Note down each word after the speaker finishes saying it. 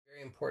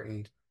very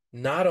important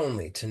not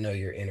only to know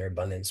your inner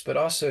abundance, but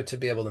also to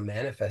be able to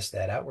manifest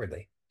that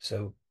outwardly.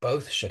 So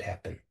both should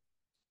happen.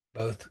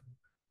 Both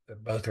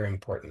both are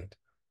important.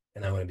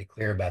 And I want to be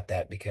clear about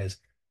that because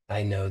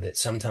I know that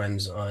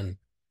sometimes on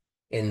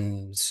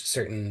in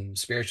certain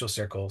spiritual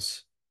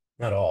circles,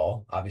 not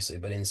all, obviously,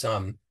 but in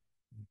some,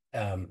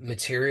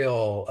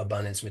 material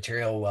abundance,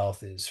 material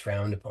wealth is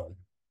frowned upon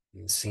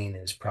and seen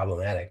as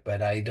problematic.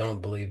 But I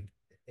don't believe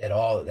at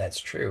all that that's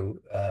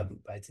true.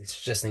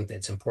 Just think that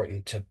it's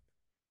important to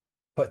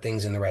put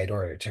things in the right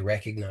order, to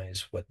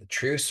recognize what the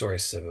true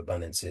source of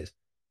abundance is,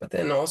 but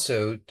then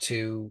also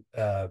to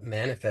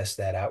manifest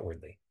that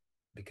outwardly,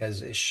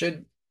 because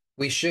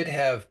we should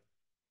have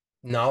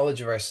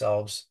knowledge of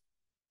ourselves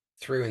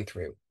through and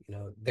through.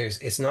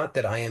 It's not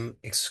that I am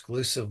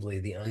exclusively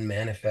the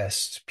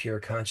unmanifest pure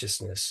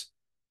consciousness.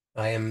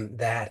 I am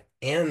that,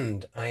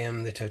 and I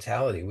am the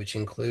totality, which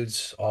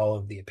includes all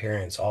of the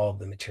appearance, all of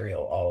the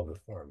material, all of the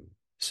form.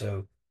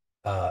 So,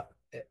 uh,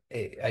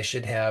 I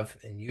should have,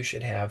 and you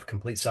should have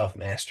complete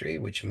self-mastery,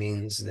 which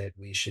means that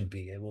we should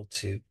be able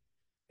to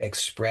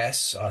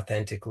express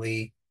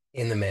authentically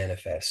in the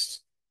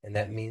manifest. And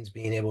that means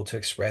being able to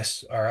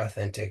express our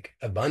authentic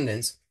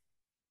abundance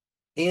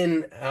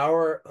in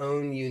our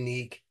own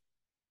unique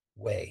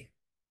way.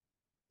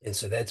 And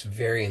so that's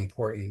very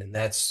important. And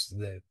that's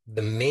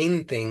the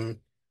main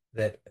thing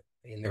that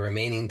in the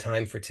remaining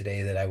time for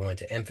today that I want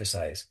to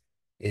emphasize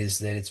is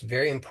that it's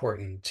very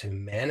important to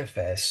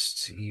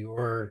manifest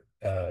your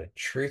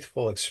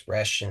truthful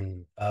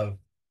expression of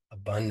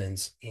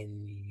abundance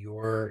in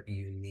your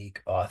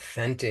unique,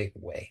 authentic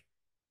way.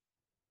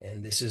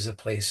 And this is a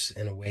place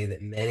and a way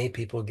that many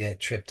people get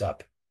tripped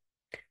up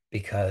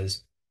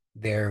because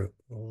they're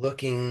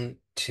looking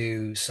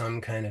to some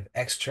kind of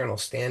external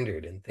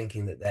standard and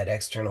thinking that that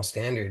external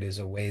standard is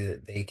a way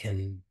that they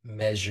can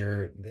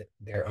measure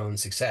their own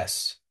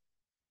success.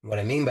 What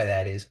I mean by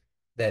that is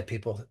that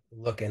people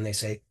look and they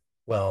say,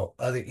 well,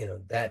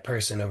 that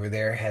person over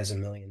there has $1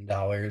 million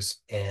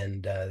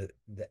and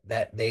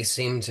that they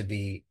seem to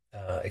be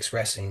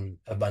expressing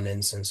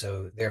abundance. And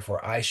so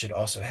therefore I should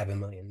also have $1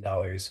 million.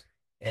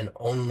 And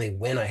only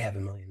when I have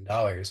 $1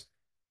 million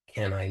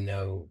can I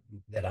know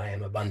that I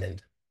am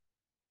abundant.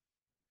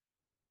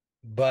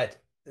 But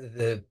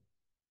the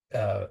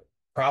uh,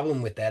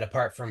 problem with that,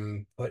 apart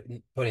from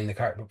putting the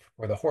cart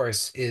before the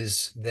horse,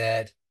 is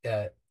that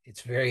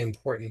it's very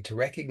important to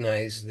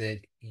recognize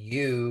that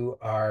you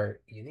are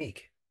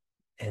unique.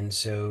 And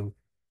so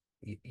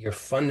your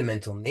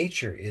fundamental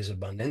nature is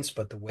abundance,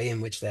 but the way in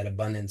which that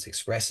abundance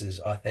expresses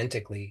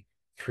authentically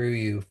through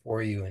you,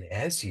 for you, and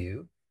as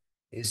you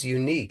is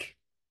unique.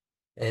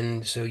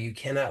 And so you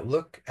cannot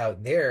look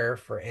out there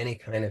for any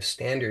kind of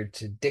standard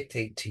to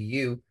dictate to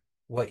you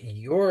what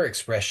your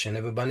expression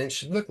of abundance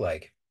should look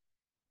like.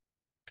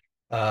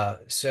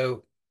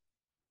 So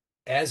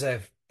as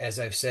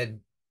I've said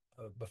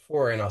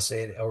before, and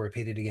I'll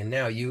repeat it again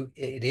now,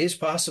 it is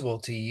possible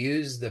to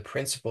use the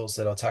principles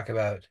that I'll talk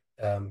about.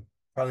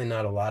 Probably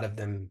not a lot of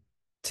them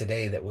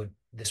today that would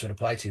this would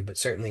apply to, but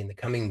certainly in the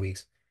coming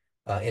weeks,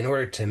 in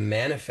order to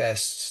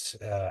manifest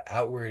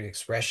outward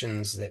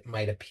expressions that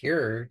might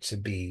appear to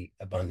be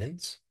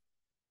abundance.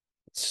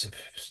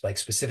 Like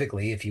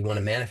specifically, if you want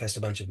to manifest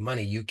a bunch of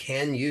money, you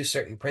can use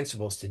certain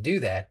principles to do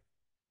that.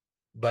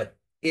 But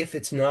if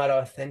it's not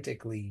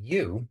authentically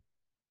you,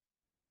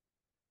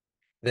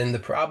 then the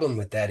problem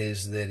with that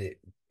is that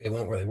it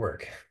won't really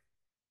work.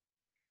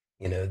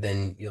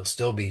 Then you'll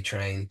still be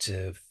trying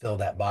to fill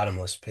that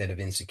bottomless pit of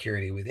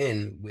insecurity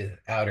within with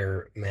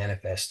outer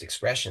manifest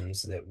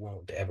expressions that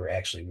won't ever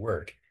actually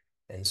work.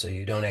 And so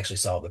you don't actually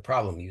solve the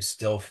problem. You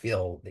still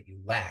feel that you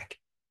lack,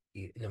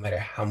 no matter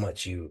how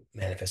much you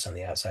manifest on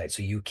the outside.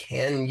 So you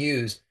can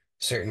use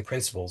certain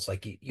principles,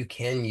 like you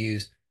can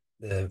use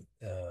the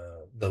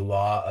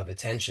law of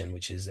attention,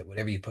 which is that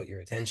whatever you put your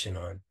attention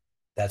on,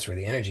 that's where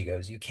the energy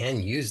goes. You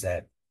can use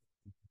that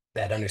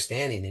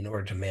understanding in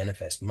order to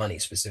manifest money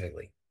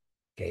specifically.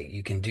 Okay,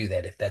 you can do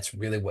that if that's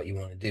really what you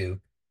want to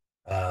do.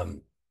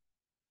 Um,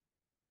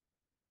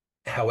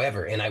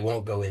 However, and I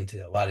won't go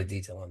into a lot of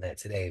detail on that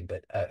today,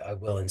 but I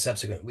will in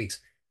subsequent weeks.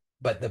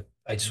 But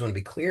I just want to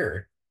be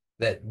clear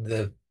that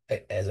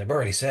as I've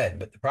already said,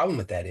 but the problem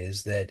with that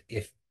is that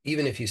if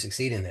even if you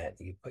succeed in that,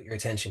 you put your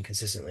attention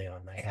consistently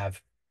on, I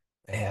have,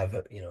 I have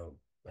 $100 million,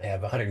 I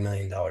have $100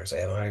 million, I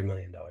have $100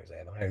 million,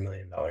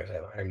 I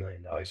have $100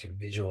 million. You're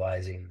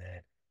visualizing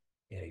that,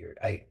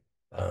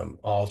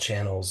 all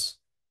channels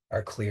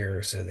are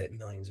clear so that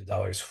millions of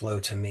dollars flow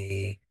to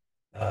me.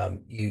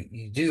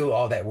 You do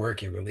all that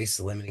work, you release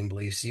the limiting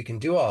beliefs, you can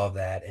do all of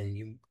that, and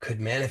you could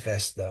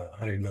manifest the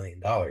 $100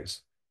 million.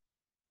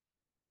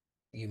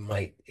 You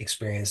might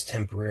experience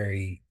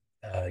temporary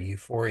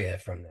euphoria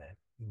from that.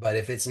 But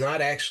if it's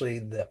not actually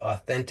the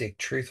authentic,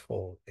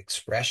 truthful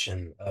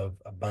expression of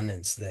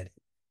abundance that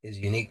is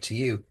unique to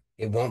you,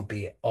 it won't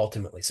be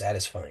ultimately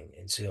satisfying.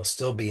 And so you'll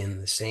still be in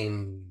the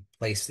same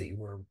place that you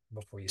were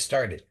before you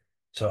started.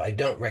 So I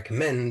don't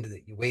recommend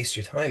that you waste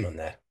your time on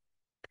that.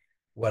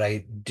 What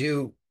I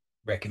do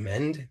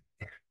recommend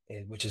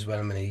which is what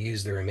I'm going to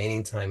use the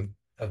remaining time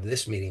of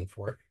this meeting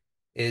for,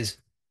 is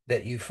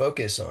that you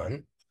focus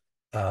on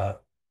uh,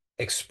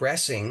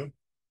 expressing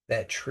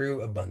that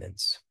true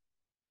abundance.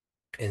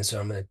 And so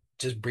I'm going to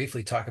just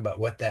briefly talk about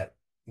what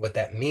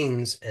that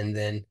means, and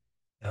then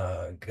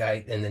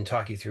guide and then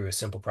talk you through a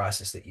simple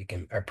process that you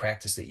can or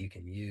practice that you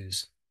can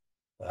use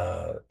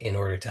in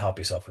order to help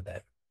yourself with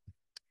that.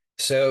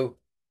 So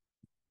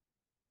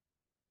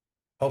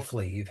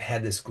hopefully you've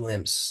had this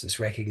glimpse, this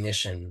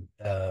recognition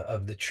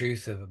of the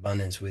truth of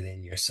abundance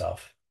within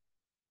yourself.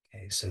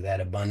 Okay, so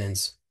that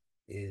abundance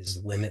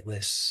is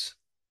limitless,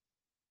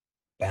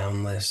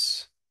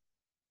 boundless,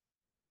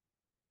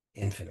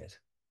 infinite.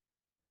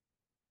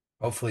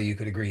 Hopefully you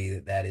could agree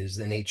that that is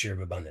the nature of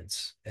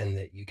abundance and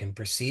that you can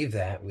perceive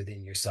that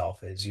within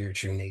yourself as your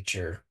true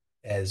nature,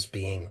 as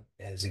being,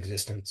 as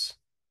existence,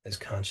 as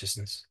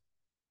consciousness.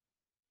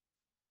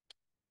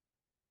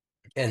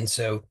 And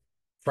so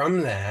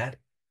from that,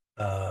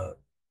 uh,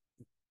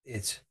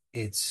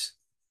 it's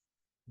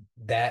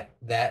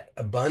that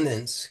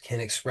abundance can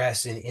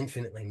express in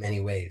infinitely many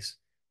ways.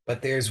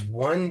 But there's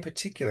one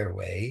particular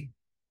way.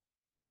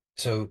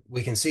 So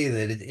we can see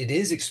that it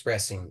is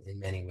expressing in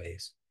many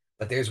ways,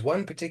 but there's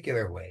one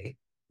particular way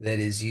that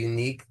is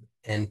unique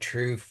and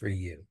true for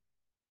you.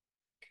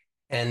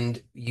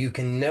 And you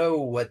can know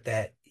what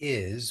that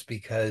is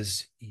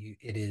because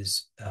it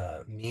is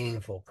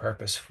meaningful,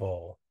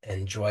 purposeful,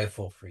 and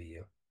joyful for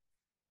you.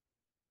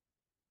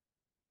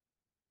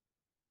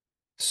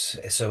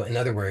 So, in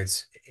other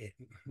words, it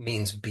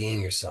means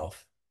being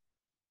yourself.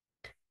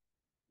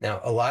 Now,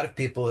 a lot of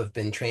people have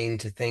been trained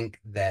to think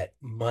that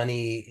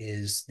money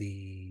is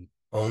the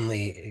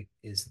only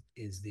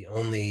is the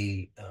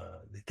only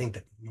they think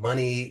that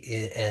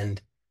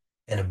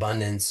and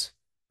abundance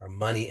or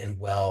money and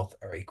wealth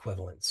are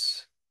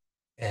equivalents.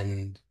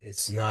 And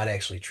it's not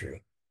actually true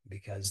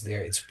because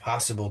there it's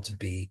possible to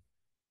be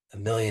a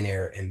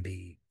millionaire and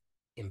be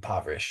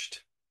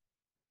impoverished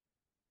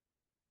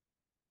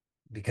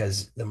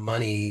because the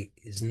money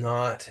is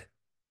not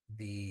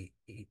the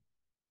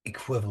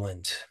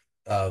equivalent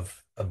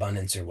of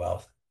abundance or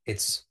wealth.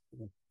 It's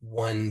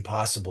one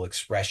possible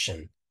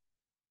expression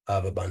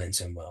of abundance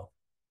and wealth.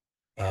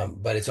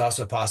 But it's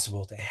also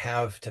possible to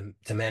have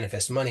to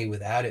manifest money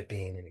without it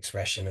being an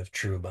expression of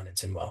true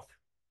abundance and wealth.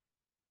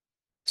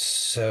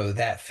 So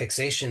that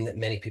fixation that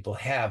many people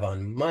have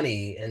on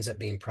money ends up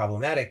being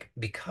problematic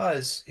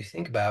because if you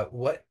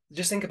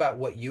just think about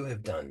what you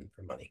have done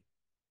for money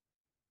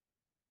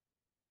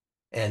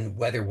and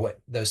whether what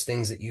those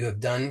things that you have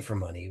done for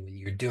money, when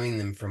you're doing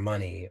them for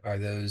money, are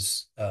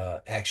those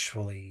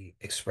actually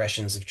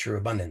expressions of true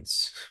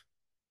abundance,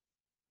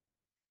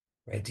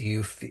 right?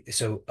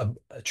 So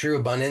a true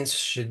abundance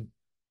should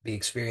be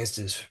experienced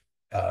as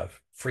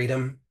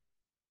freedom,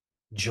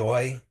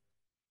 joy,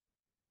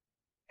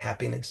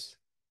 happiness.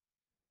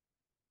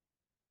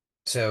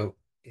 So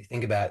you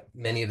think about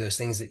many of those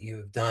things that you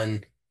have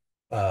done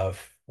uh,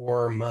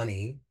 for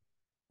money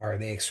are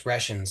the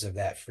expressions of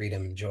that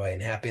freedom, joy,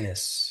 and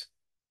happiness.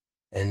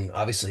 And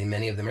obviously,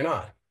 many of them are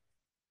not,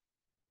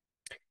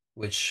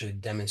 which should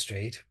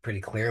demonstrate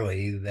pretty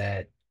clearly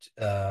that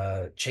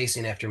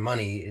chasing after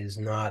money is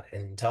not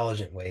an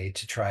intelligent way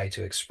to try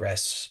to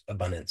express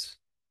abundance.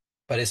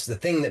 But it's the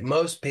thing that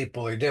most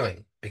people are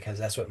doing because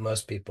that's what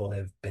most people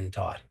have been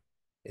taught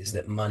is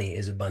that money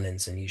is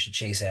abundance and you should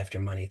chase after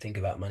money, think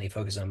about money,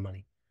 focus on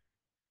money.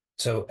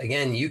 So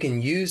again, you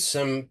can use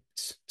some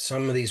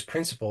of these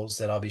principles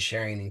that I'll be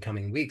sharing in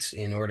coming weeks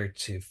in order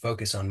to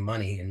focus on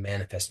money and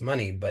manifest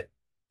money. But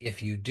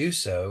if you do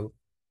so,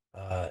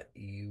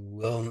 you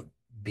will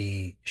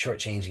be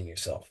shortchanging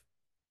yourself.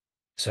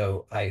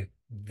 So I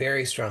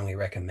very strongly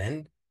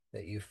recommend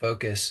that you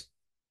focus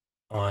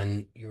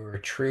on your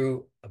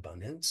true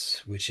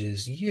abundance, which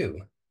is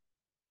you.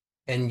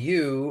 And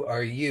you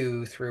are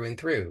you through and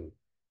through.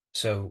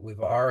 So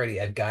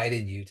I've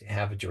guided you to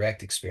have a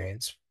direct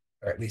experience,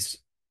 or at least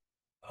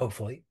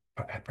hopefully,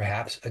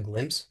 perhaps a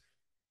glimpse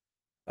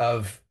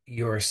of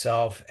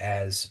yourself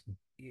as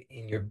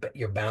in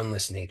your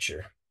boundless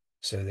nature,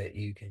 so that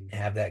you can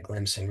have that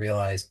glimpse and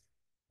realize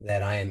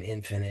that I am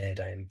infinite,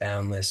 I am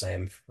boundless, I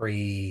am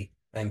free,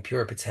 I am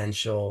pure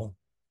potential.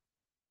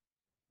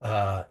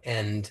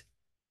 And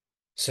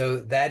so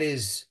that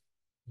is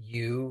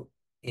you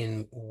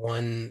in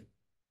one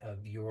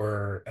of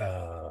your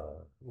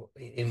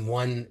in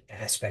one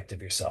aspect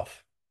of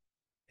yourself.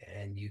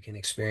 And you can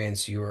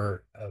experience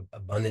your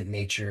abundant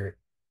nature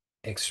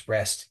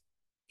expressed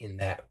in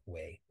that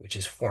way, which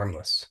is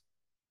formless.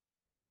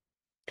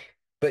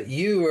 But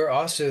you are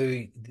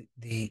also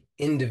the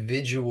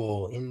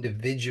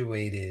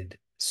individuated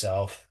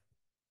self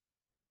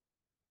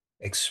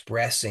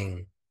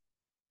expressing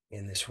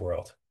in this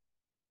world.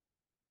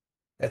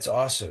 That's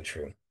also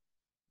true.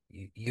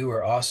 You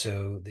are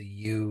also the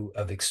you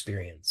of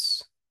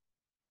experience.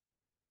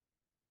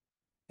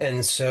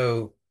 And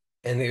so,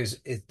 and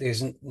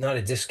there's not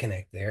a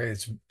disconnect there.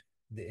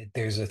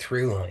 There's a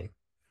through line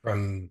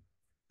from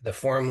the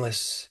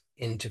formless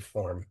into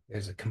form.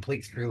 There's a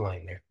complete through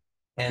line there.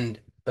 And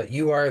but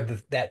you are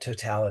that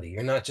totality.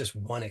 You're not just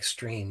one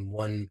extreme,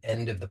 one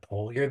end of the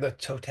pole. You're the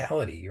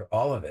totality. You're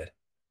all of it.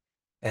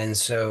 And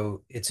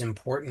so it's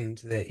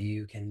important that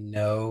you can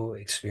know,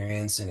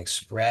 experience, and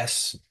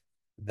express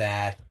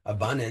that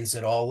abundance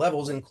at all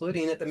levels,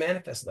 including at the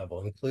manifest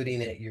level,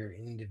 including at your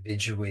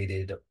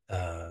individuated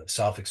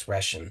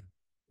self-expression,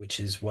 which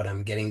is what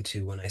I'm getting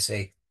to when I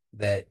say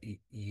that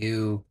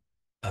you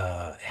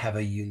have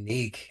a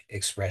unique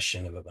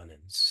expression of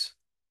abundance.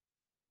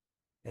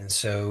 And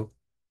so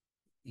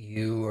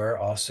you are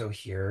also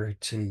here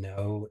to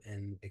know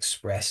and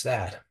express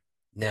that.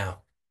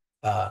 Now,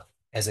 uh,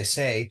 as I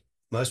say,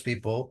 most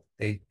people,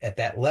 they at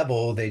that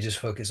level, they just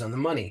focus on the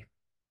money,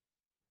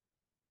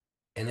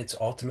 and it's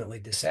ultimately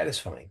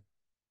dissatisfying.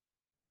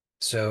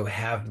 So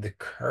have the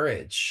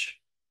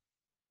courage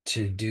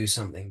to do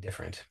something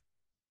different.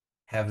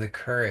 Have the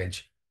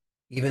courage,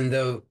 even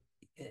though,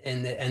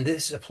 and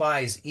this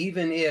applies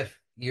even if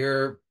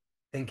you're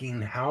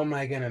thinking, how am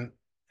I gonna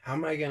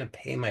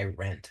pay my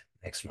rent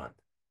next month?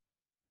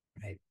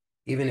 Right?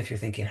 Even if you're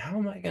thinking, how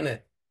am I going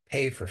to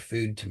pay for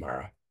food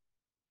tomorrow?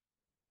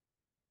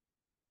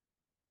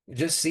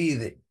 Just see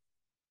that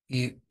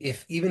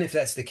if even if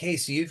that's the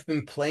case, you've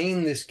been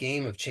playing this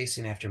game of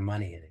chasing after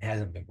money and it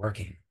hasn't been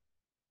working.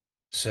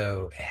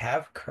 So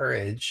have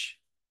courage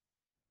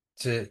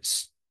to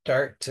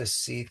start to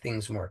see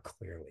things more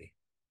clearly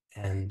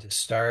and to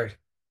start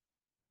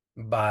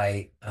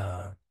by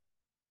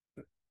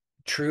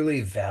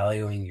truly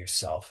valuing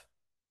yourself.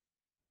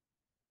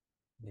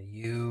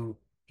 You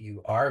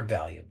you are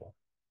valuable.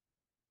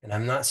 And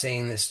I'm not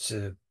saying this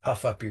to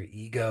puff up your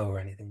ego or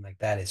anything like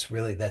that. It's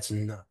really that's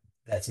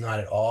not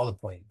at all the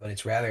point, but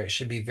it's rather it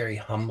should be very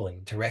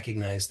humbling to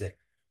recognize that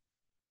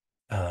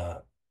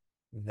uh,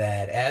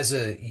 that as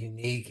a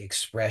unique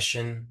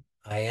expression,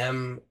 I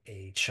am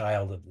a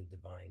child of the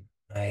divine.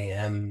 I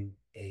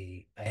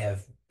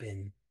have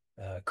been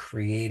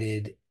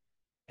created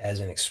as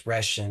an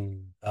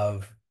expression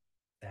of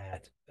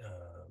that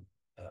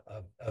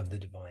of the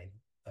divine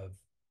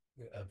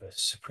of a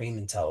supreme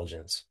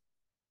intelligence.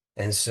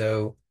 And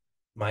so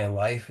my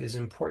life is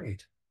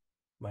important.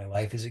 My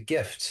life is a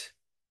gift.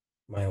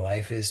 My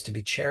life is to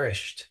be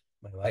cherished.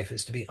 My life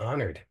is to be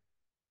honored.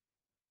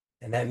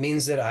 And that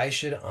means that I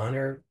should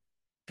honor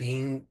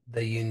being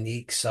the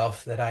unique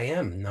self that I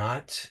am,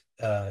 not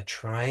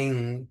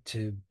trying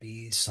to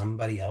be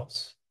somebody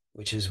else,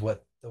 which is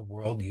what the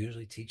world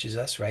usually teaches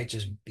us, right?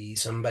 Just be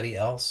somebody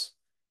else.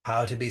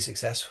 How to be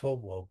successful?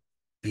 Well,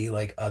 be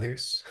like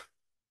others.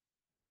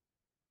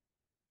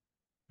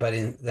 But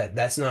in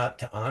that's not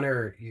to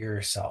honor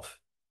yourself.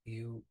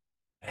 You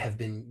have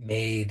been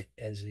made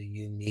as a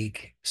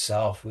unique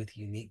self with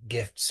unique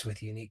gifts,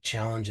 with unique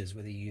challenges,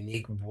 with a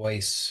unique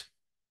voice,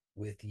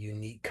 with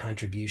unique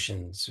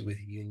contributions, with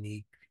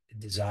unique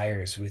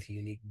desires, with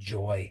unique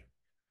joy.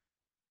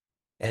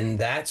 And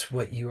that's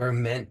what you are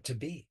meant to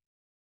be.